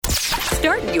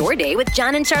Start your day with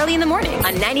John and Charlie in the morning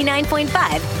on 99.5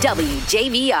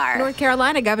 WJVR. North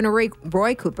Carolina Governor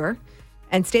Roy Cooper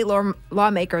and state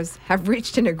lawmakers have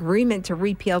reached an agreement to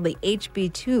repeal the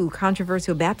HB2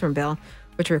 controversial bathroom bill,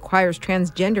 which requires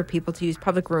transgender people to use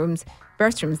public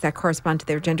restrooms that correspond to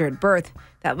their gender at birth.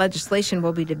 That legislation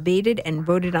will be debated and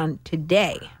voted on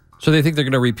today. So they think they're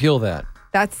going to repeal that?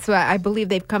 That's I believe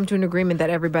they've come to an agreement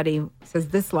that everybody says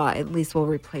this law at least will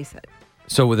replace it.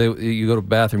 So you go to a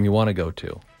bathroom you want to go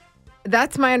to?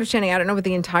 That's my understanding. I don't know what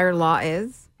the entire law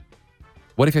is.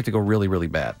 What if you have to go really, really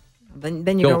bad?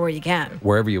 Then you go where you can.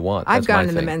 Wherever you want. I've gone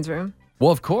in the men's room.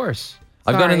 Well, of course.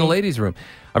 I've gone in the ladies' room.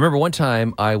 I remember one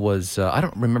time I was, I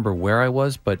don't remember where I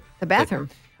was, but... The bathroom.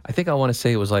 I think I want to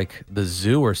say it was like the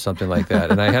zoo or something like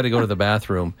that. And I had to go to the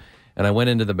bathroom. And I went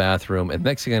into the bathroom. And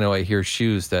next thing I know, I hear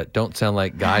shoes that don't sound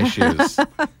like guy shoes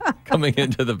coming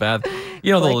into the bathroom.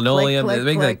 You know, the linoleum. They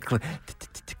make that click,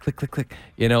 click, click, click.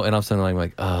 You know, and all of a sudden I'm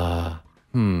like,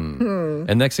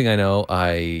 And next thing I know,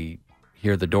 I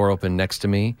hear the door open next to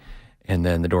me. And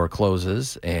then the door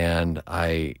closes. And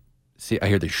I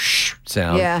hear the shh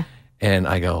sound. Yeah. And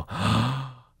I go,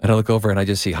 and I look over and I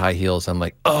just see high heels. I'm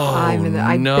like, I better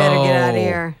get out of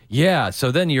here. Yeah. So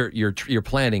then you're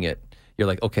planning it. You're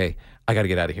like, okay, I got to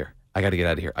get out of here. I got to get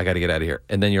out of here. I got to get out of here.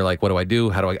 And then you're like, what do I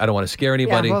do? I don't want to scare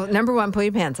anybody. Yeah, well, number one, pull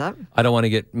your pants up. I don't want to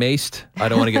get maced. I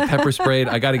don't want to get pepper sprayed.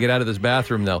 I got to get out of this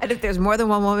bathroom though. And if there's more than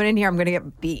one woman in here, I'm going to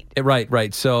get beat.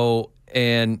 Right. So,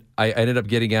 and I ended up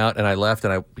getting out and I left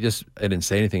and I didn't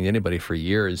say anything to anybody for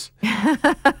years.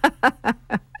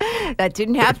 That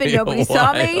didn't happen. Nobody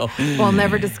saw me. We'll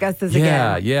never discuss this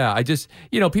again. Yeah. I just,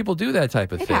 people do that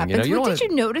type of thing. Happens. Did you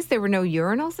notice there were no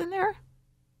urinals in there?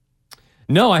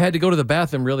 No, I had to go to the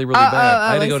bathroom really, really bad.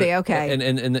 I had to go see. Okay. And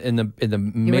in the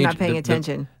you were not paying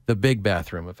attention. The big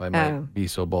bathroom, if I might be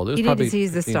so bold. It was you probably needed to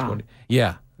use the stall.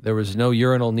 Yeah, there was no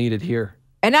urinal needed here.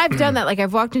 And I've done that. Like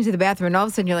I've walked into the bathroom, and all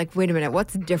of a sudden you're like, "Wait a minute,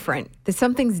 what's different?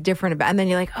 Something's different about." And then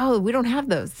you're like, "Oh, we don't have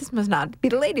those. This must not be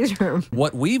the ladies' room."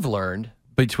 What we've learned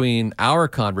between our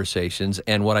conversations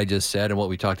and what I just said and what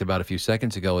we talked about a few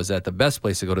seconds ago is that the best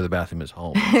place to go to the bathroom is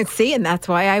home. See, and that's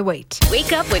why I wait.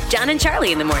 Wake up with John and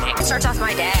Charlie in the morning. Starts off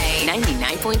my day.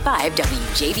 99.5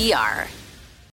 WJVR.